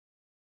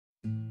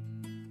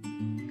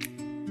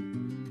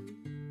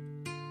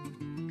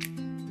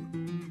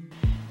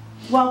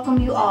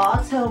welcome you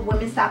all to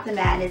Women Stop the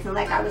Madness. And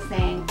like I was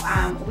saying,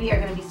 we are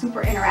going to be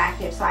super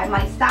interactive. So I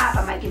might stop,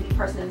 I might give you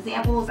personal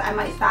examples, I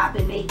might stop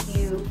and make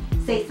you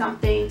say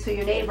something to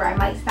your neighbor, I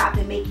might stop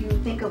and make you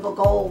think of a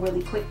goal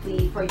really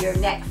quickly for your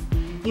next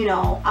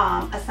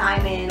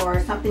assignment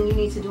or something you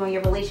need to do in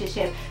your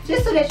relationship,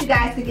 just so that you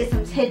guys could get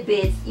some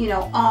tidbits,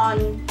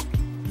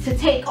 to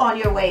take on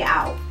your way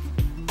out.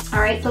 All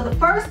right, so the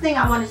first thing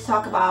I wanted to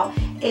talk about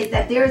is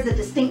that there is a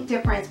distinct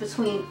difference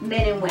between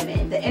men and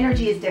women. The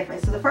energy is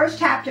different. So the first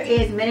chapter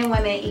is men and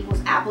women equals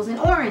apples and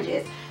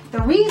oranges.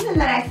 The reason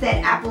that I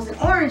said apples and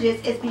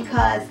oranges is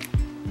because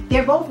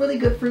they're both really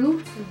good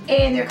fruits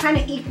and they're kind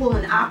of equal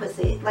and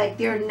opposite. Like,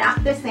 they're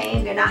not the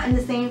same, they're not in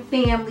the same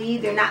family,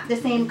 they're not the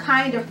same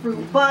kind of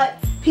fruit,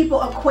 but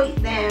people equate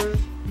them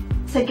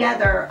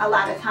together a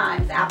lot of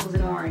times, apples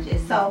and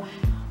oranges. So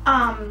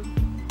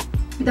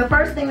the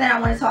first thing that I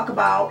want to talk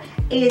about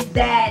is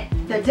that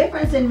the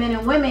difference in men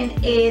and women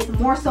is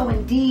more so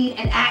in deed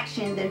and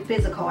action than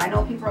physical. I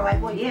know people are like,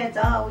 well, yeah,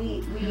 duh,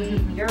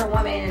 you're a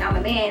woman and I'm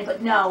a man,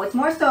 but no, it's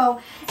more so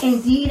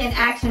in deed and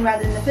action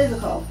rather than the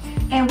physical.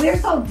 And we're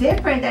so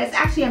different that it's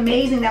actually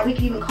amazing that we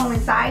can even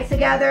coincide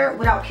together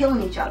without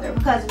killing each other,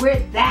 because we're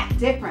that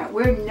different.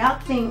 We're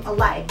nothing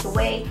alike. The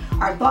way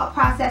our thought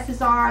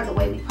processes are, the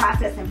way we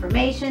process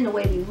information, the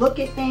way we look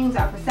at things,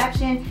 our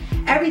perception,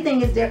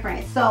 everything is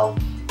different. So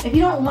if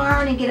you don't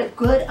learn and get a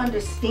good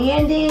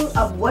understanding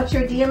of what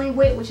you're dealing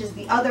with, which is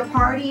the other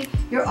party,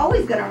 you're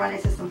always going to run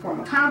into some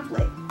form of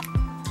conflict.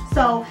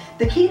 So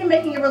the key to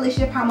making your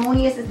relationship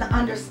harmonious is the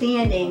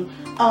understanding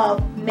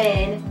of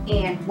men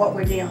and what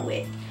we're dealing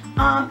with.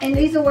 And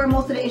these are where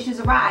most of the issues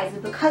arise,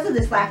 because of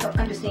this lack of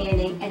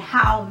understanding and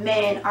how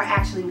men are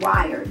actually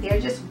wired.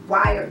 They're just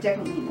wired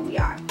differently than we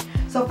are.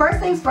 So first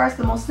things first,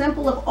 the most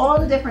simple of all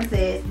the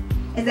differences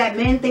is that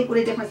men think with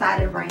a different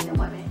side of the brain than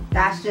women.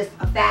 That's just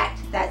a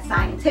fact. That's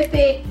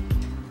scientific.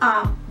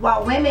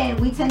 While women,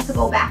 we tend to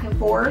go back and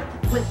forth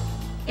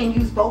and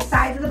use both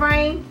sides of the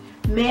brain.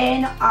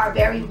 Men are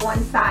very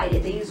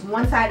one-sided. They use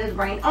one side of the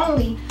brain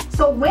only.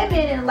 So women,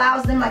 it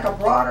allows them like a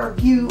broader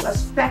view of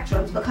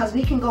spectrums, because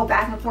we can go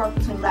back and forth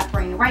between left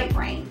brain and right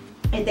brain,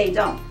 and they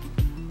don't.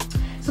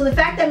 So the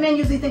fact that men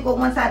usually think with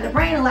one side of the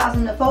brain allows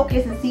them to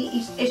focus and see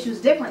each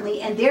issues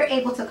differently, and they're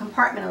able to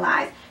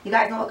compartmentalize. You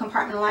guys know what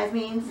compartmentalize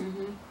means?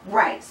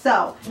 Right.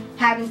 So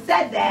having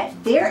said that,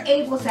 they're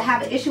able to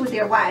have an issue with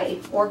their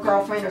wife or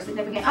girlfriend or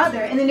significant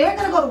other, and then they're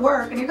going to go to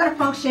work and they're going to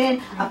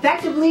function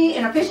effectively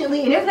and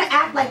efficiently, and they're going to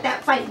act like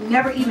that fight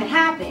never even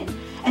happened.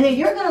 And then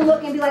you're going to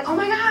look and be like, oh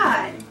my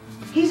God,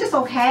 he's just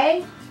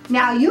okay.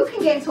 Now you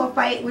can get into a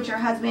fight with your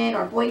husband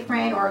or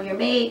boyfriend or your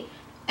mate,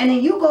 and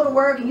then you go to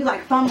work and you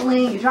like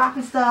fumbling, you're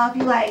dropping stuff,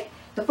 you like,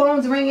 the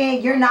phone's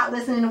ringing, you're not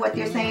listening to what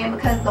they're saying,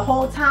 because the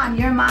whole time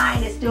your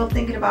mind is still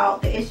thinking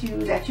about the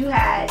issues that you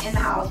had in the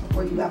house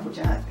before you left with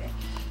your husband.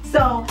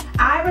 So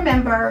I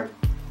remember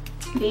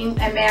being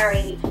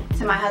married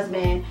to my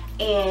husband,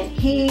 and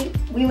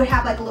we would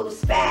have like a little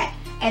spat,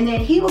 and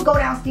then he would go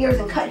downstairs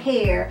and cut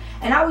hair,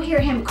 and I would hear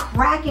him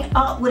cracking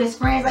up with his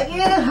friends like,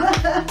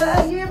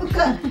 yeah,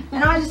 yeah,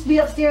 and I would just be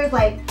upstairs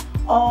like,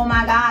 oh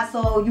my God,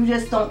 so you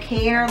just don't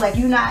care? Like,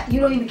 you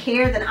don't even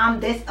care that I'm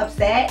this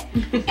upset?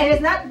 And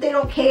it's not that they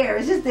don't care,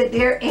 it's just that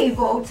they're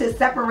able to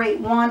separate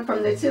one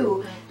from the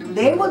two.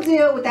 They will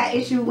deal with that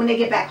issue when they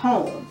get back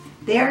home.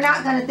 They're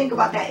not going to think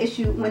about that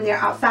issue when they're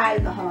outside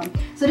of the home.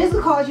 So this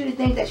will cause you to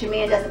think that your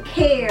man doesn't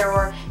care,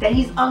 or that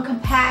he's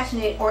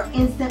uncompassionate or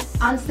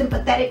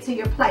unsympathetic to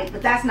your plight,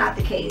 but that's not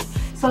the case.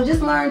 So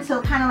just learn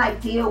to kind of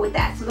like deal with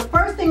that. So the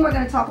first thing we're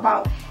going to talk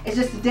about is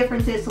just the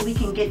differences, so we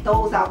can get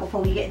those out before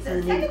we get into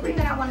the nitty-gritty. The second thing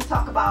that I want to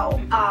talk about,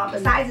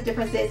 besides the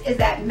differences, is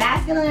that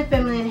masculine and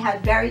feminine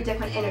have very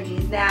different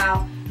energies.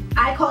 Now,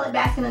 I call it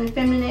masculine and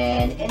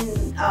feminine.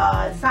 In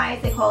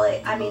science, they call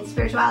it,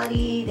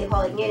 spirituality, they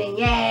call it yin and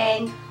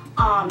yang.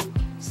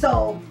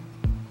 So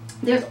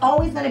there's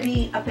always going to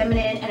be a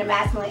feminine and a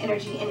masculine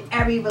energy in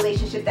every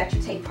relationship that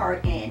you take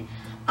part in.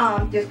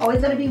 There's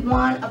always going to be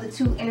one of the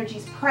two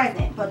energies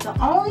present, but the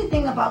only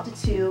thing about the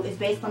two is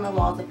based on the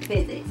laws of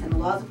physics, and the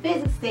laws of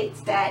physics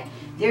states that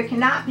there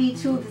cannot be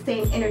two of the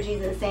same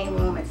energies in the same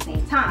room at the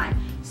same time.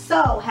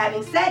 So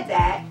having said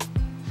that,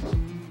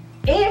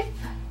 if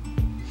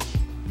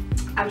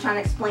I'm trying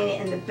to explain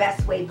it in the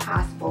best way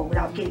possible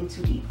without getting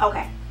too deep.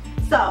 Okay,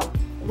 so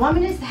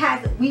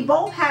we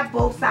both have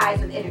both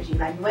sides of energy.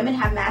 Like, women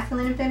have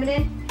masculine and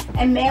feminine,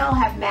 and male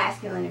have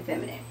masculine and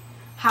feminine.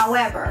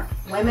 However,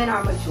 women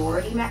are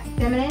majority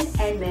feminine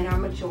and men are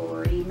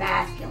majority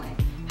masculine.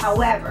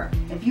 However,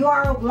 if you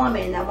are a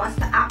woman that wants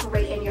to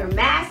operate in your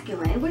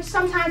masculine, which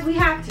sometimes we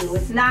have to,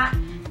 it's not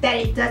that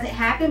it doesn't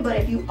happen, but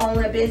if you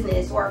own a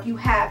business, or if you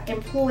have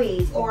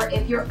employees, or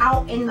if you're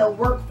out in the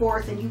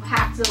workforce and you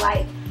have to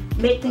like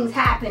make things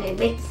happen and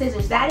make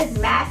decisions, that is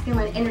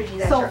masculine energy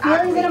that you're operating. So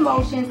feelings and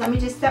emotions, let me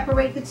just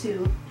separate the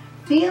two.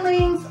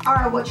 Feelings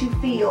are what you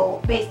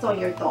feel based on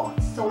your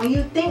thoughts. So when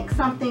you think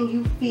something,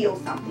 you feel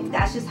something.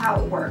 That's just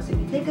how it works. If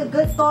you think a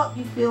good thought,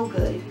 you feel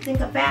good. If you think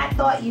a bad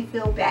thought, you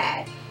feel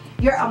bad.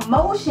 Your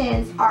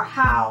emotions are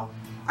how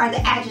are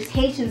the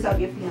agitations of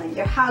your feelings.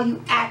 They're how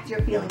you act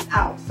your feelings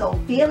out. So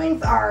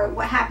feelings are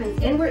what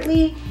happens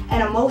inwardly,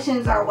 and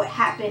emotions are what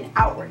happen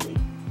outwardly.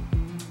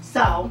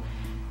 So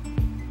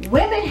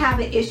women have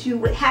an issue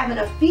with having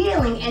a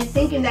feeling and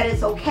thinking that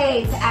it's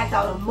okay to act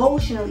out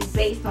emotionally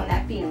based on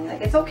that feeling.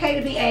 Like, it's okay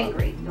to be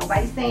angry.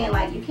 Nobody's saying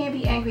like you can't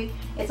be angry.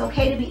 It's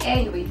okay to be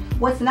angry.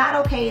 What's not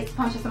okay is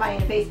punching somebody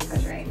in the face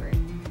because you're angry.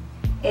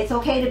 It's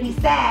okay to be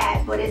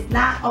sad, but it's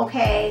not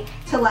okay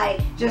to like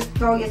just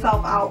throw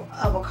yourself out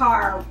of a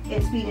car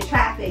and speed in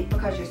traffic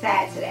because you're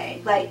sad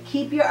today. Like,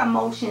 keep your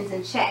emotions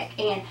in check.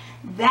 And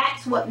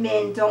that's what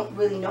men don't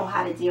really know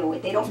how to deal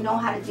with. They don't know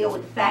how to deal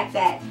with the fact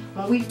that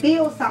when we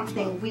feel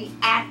something, we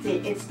act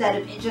it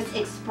instead of just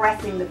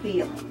expressing the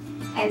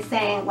feeling and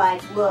saying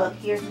like, look,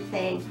 here's the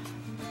thing.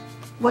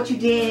 What you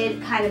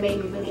did kind of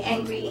made me really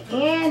angry,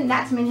 and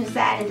not to mention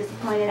sad and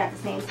disappointed at the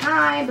same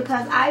time,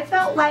 because I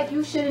felt like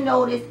you should have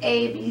noticed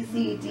A, B,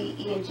 C, D,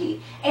 E, and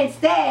G.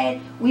 Instead,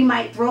 we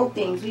might throw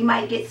things. We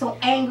might get so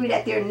angry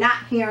that they're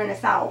not hearing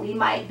us out. We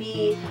might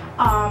be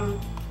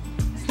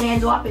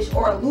standoffish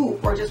or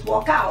aloof or just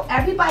walk out.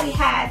 Everybody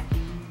has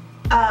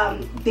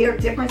their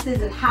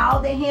differences in how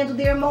they handle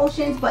their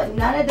emotions, but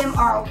none of them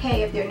are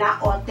okay if they're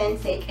not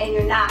authentic and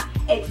you're not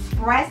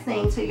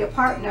expressing to your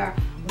partner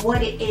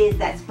what it is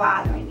that's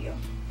bothering you.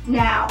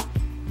 Now,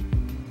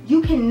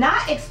 you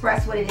cannot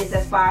express what it is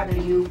that's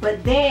bothering you,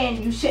 but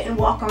then you shouldn't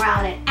walk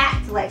around and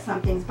act like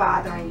something's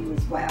bothering you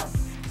as well.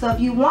 So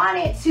if you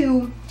wanted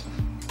to,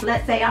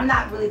 let's say I'm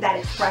not really that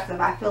expressive.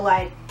 I feel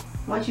like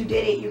once you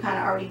did it, you kind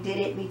of already did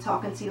it. Me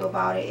talking to you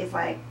about it is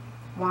like,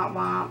 womp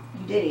womp,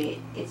 you did it.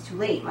 It's too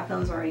late. My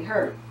feelings are already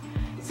hurt.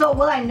 So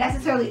will I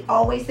necessarily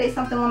always say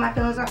something when my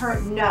feelings are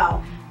hurt?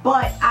 No.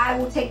 But I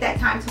will take that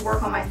time to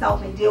work on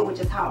myself and deal with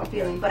just how I'm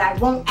feeling. But I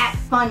won't act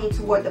funny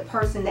toward the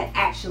person that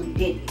actually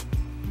did it,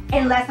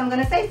 unless I'm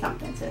going to say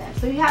something to them.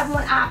 So you have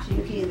one option.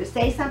 You can either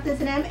say something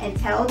to them and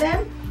tell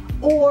them,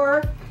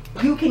 or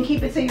you can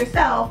keep it to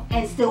yourself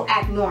and still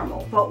act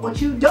normal. But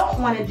what you don't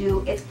want to do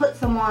is put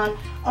someone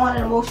on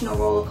an emotional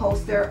roller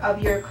coaster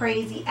of your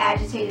crazy,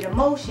 agitated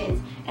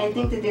emotions and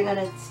think that they're going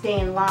to stay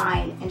in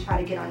line and try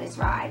to get on this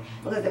ride.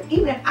 Because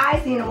even if I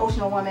see an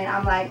emotional woman,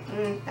 I'm like,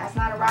 that's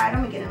not a ride I'm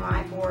going to get in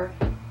line for.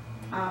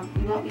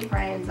 We won't be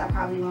friends. I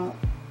probably won't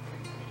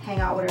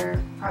hang out with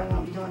her. Probably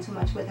won't be doing too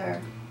much with her.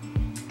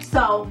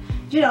 So,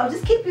 you know,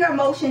 just keep your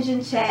emotions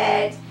in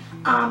check.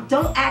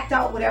 Don't act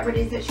out whatever it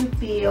is that you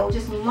feel.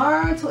 Just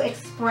learn to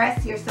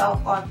express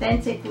yourself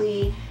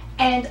authentically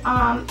and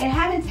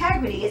have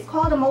integrity. It's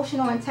called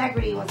emotional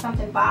integrity when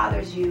something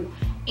bothers you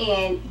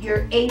and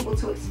you're able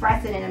to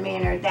express it in a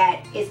manner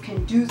that is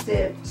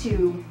conducive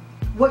to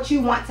what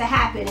you want to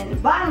happen. And the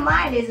bottom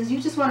line is you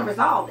just want to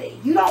resolve it.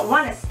 You don't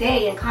want to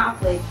stay in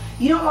conflict.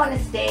 You don't want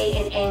to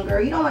stay in anger.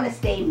 You don't want to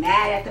stay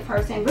mad at the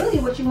person. Really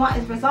what you want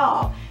is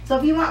resolve. So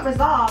if you want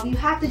resolve, you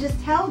have to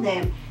just tell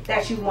them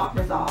that you want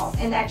resolve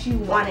and that you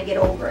want to get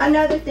over it.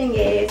 Another thing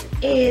is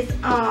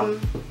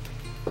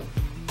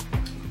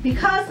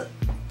because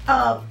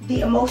of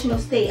the emotional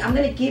state, I'm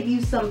going to give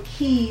you some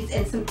keys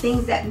and some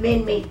things that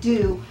men may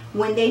do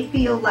when they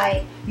feel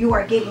like you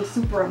are getting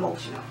super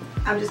emotional.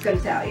 I'm just going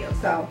to tell you.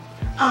 So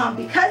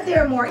because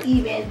they're more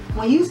even,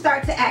 when you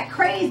start to act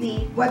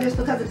crazy, whether it's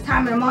because of the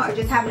time of the month or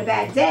just having a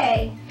bad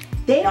day,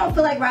 they don't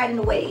feel like riding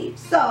the wave.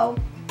 So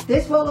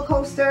this roller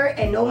coaster,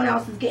 and no one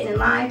else is getting in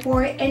line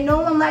for it, and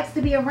no one likes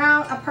to be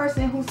around a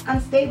person who's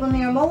unstable in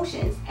their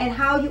emotions and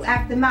how you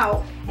act them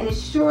out, and it's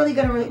surely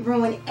going to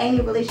ruin any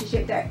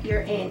relationship that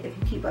you're in if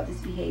you keep up this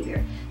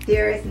behavior.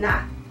 There is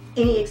not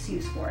any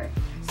excuse for it.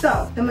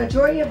 So the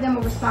majority of them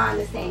will respond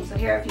the same. So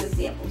here are a few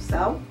examples.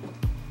 So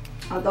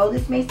although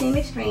this may seem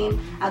extreme,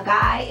 a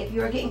guy, if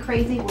you're getting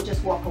crazy, will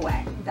just walk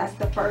away. That's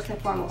the first and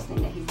foremost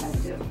thing that he's going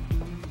to do.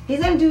 He's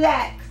going to do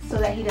that so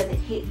that he doesn't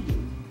hit you.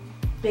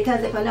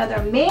 Because if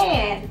another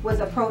man was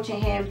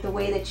approaching him the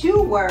way that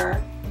you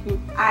were,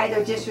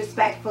 either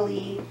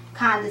disrespectfully,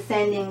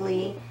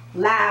 condescendingly,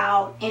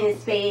 loud, in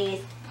his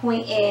face,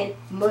 pointing,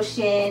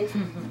 mushing,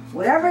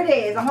 whatever it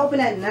is, I'm hoping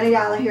that none of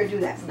y'all in here do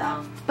that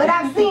stuff. But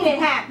I've seen it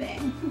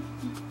happen.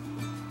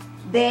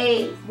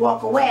 They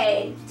walk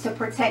away to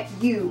protect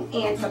you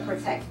and to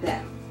protect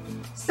them.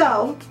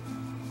 So,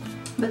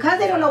 because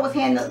they don't know what's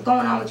going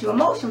on with you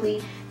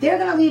emotionally, they're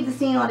going to leave the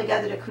scene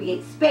altogether to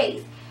create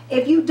space.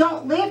 If you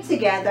don't live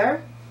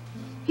together,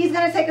 he's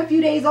going to take a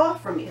few days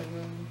off from you.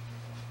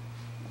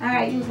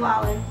 Alright, he was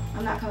wilding.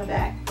 I'm not coming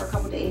back for a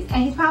couple days.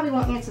 And he probably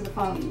won't answer the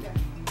phone either.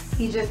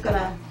 He's just going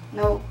to,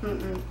 no,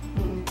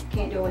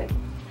 can't do it.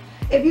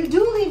 If you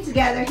do leave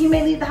together, he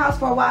may leave the house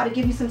for a while to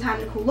give you some time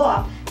to cool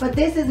off. But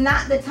this is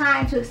not the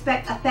time to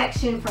expect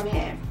affection from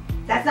him.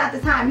 That's not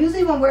the time.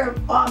 Usually when we're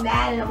all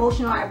mad and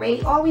emotional,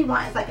 irate, all we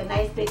want is like a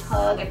nice big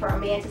hug and for a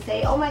man to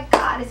say, oh my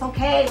God, it's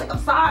okay. Like, I'm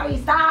sorry,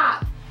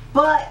 stop.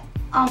 But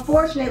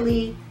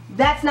unfortunately,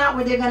 that's not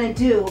what they're going to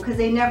do, because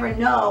they never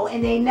know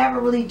and they never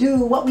really do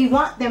what we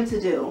want them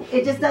to do.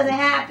 It just doesn't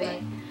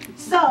happen.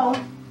 So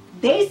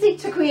they seek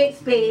to create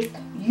space.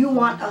 You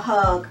want a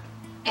hug,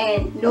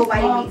 and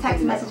nobody reads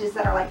text messages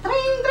that are like ding,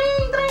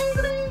 ding, ding,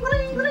 ding,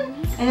 ding,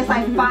 ding, and it's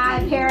like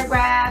 5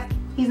 paragraphs,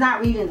 he's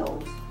not reading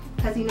those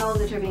because he knows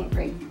that you're being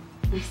crazy.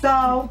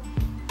 So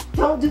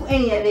don't do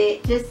any of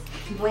it. Just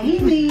when he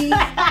leaves,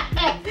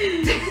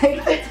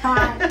 take the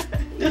time.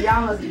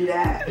 Y'all must do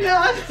that.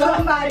 No,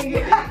 somebody.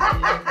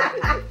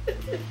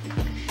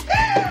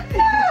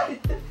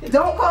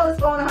 Don't call his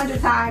phone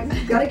 100 times.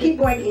 He's gonna keep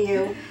waking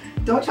you.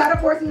 Don't try to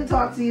force him to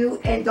talk to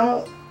you, and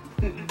don't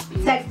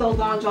text those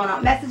long drawn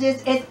out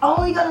messages. It's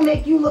only gonna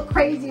make you look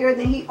crazier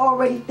than he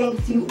already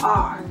thinks you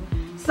are.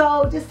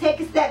 So just take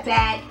a step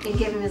back and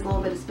give him his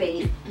little bit of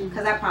space,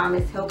 because I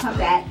promise he'll come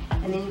back,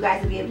 and then you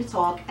guys will be able to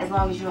talk as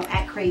long as you don't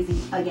act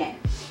crazy again.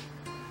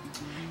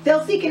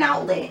 They'll seek an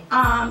outlet.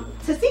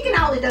 To seek an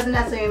outlet doesn't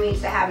necessarily mean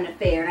to have an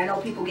affair, and I know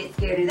people get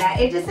scared of that.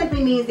 It just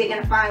simply means they're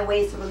going to find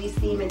ways to release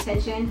steam and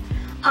tension.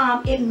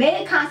 It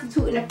may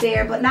constitute an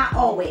affair, but not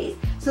always.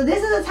 So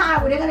this is a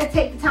time where they're going to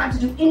take the time to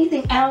do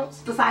anything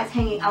else besides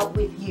hanging out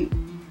with you.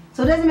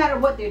 So it doesn't matter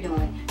what they're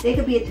doing. They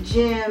could be at the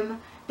gym,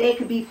 they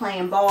could be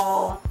playing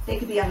ball, they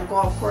could be on the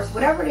golf course,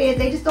 whatever it is,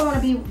 they just don't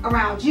want to be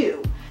around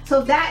you.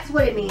 So that's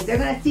what it means. They're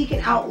going to seek an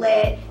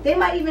outlet. They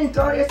might even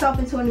throw themselves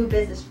into a new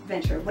business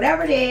venture.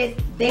 Whatever it is,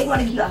 they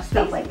want to keep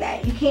stuff like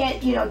that. You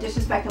can't, you know,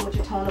 disrespect them with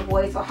your tone of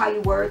voice or how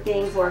you word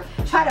things or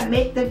try to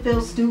make them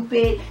feel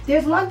stupid.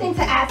 There's one thing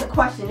to ask a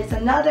question. It's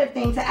another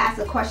thing to ask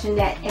a question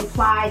that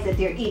implies that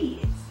they're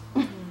idiots.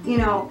 You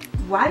know,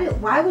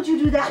 why would you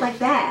do that like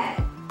that?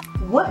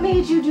 What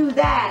made you do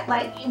that?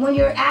 Like, when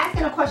you're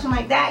asking a question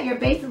like that, you're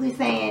basically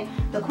saying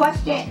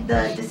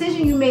the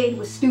decision you made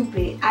was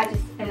stupid. I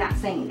just am not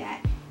saying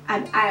that.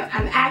 I'm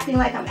acting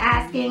like I'm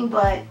asking,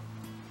 but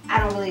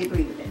I don't really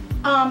agree with it.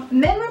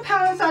 Men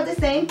repellents are the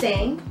same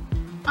thing.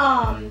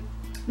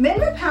 Men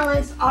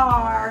repellents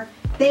are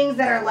things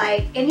that are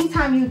like,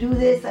 anytime you do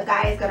this, a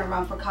guy is gonna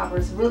run for cover.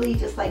 It's really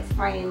just like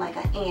spraying like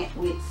an ant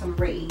with some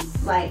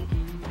rays. Like,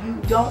 you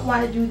don't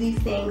want to do these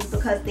things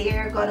because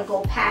they're gonna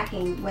go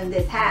packing when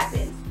this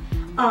happens.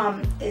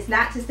 It's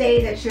not to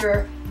say that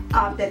you're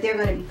that they're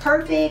gonna be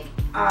perfect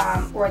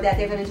or that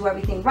they're gonna do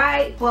everything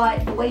right,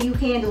 but the way you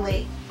handle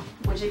it,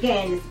 which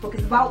again, this book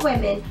is about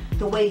women,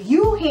 the way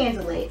you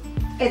handle it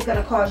is going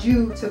to cause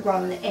you to grow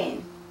in the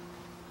end.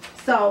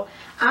 So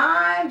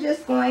I'm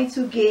just going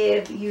to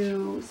give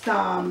you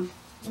some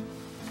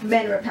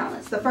men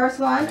repellents. The first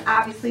one,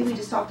 obviously we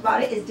just talked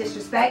about it, is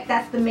disrespect.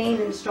 That's the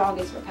main and the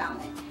strongest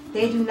repellent.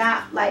 They do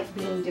not like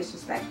being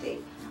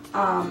disrespected.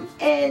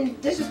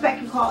 And disrespect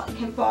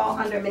can fall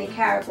under many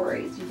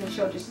categories. You can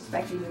show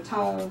disrespect in your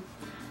tone,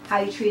 how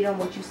you treat them,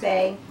 what you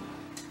say.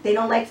 They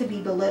don't like to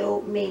be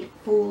belittled, made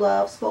fool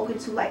of, spoken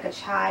to like a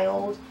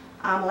child.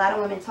 A lot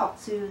of women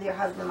talk to their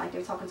husband like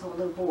they're talking to a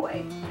little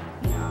boy.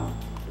 You know,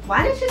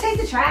 why didn't you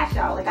take the trash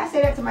out? Like I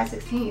say that to my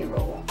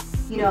 16-year-old.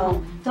 You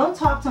know, don't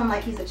talk to him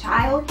like he's a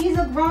child. He's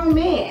a grown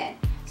man.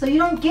 So you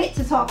don't get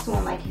to talk to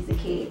him like he's a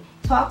kid.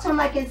 Talk to him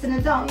like it's an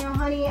adult. You know,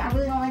 honey, I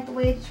really don't like the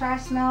way the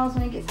trash smells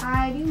when it gets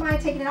high. Do you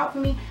mind taking it out for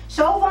me?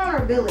 Show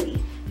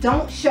vulnerability.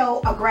 Don't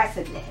show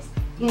aggressiveness.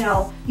 You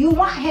know, you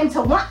want him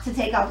to want to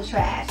take out the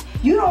trash.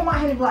 You don't want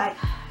him to be like,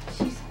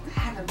 she's so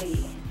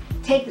aggravated.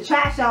 Take the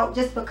trash out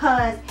just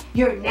because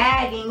you're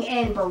nagging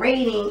and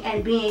berating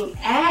and being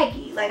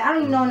aggy. Like, I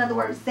don't even know another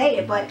word to say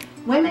it, but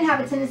women have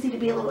a tendency to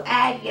be a little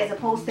aggy as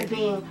opposed to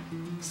being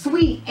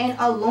sweet and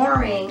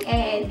alluring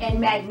and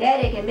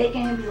magnetic and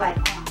making him be like,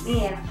 oh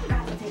man, I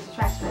forgot to take the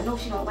trash out. I know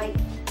she don't like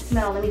the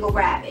smell. Let me go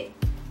grab it.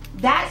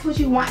 That's what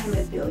you want him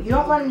to feel. You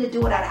don't want him to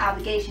do it out of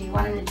obligation. You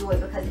want him to do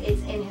it because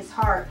it's in his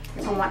heart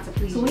to want to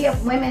please you. So we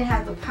have women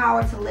have the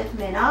power to lift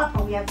men up,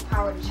 or we have the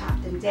power to chop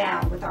them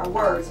down with our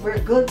words. We're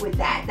good with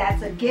that.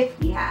 That's a gift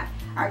we have.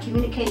 Our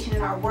communication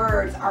and our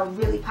words are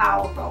really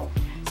powerful.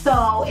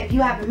 So if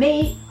you have a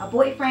mate, a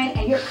boyfriend,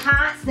 and you're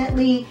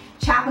constantly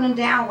chopping them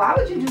down, why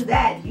would you do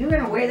that? You're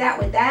going to wear that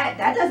with that?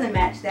 That doesn't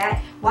match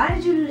that. Why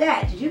did you do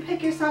that? Did you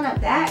pick your son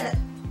up that?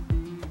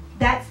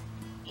 That's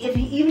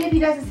even if he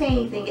doesn't say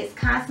anything, it's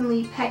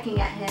constantly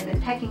pecking at him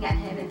and pecking at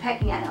him and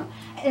pecking at him.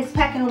 And it's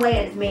pecking away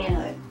at his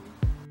manhood.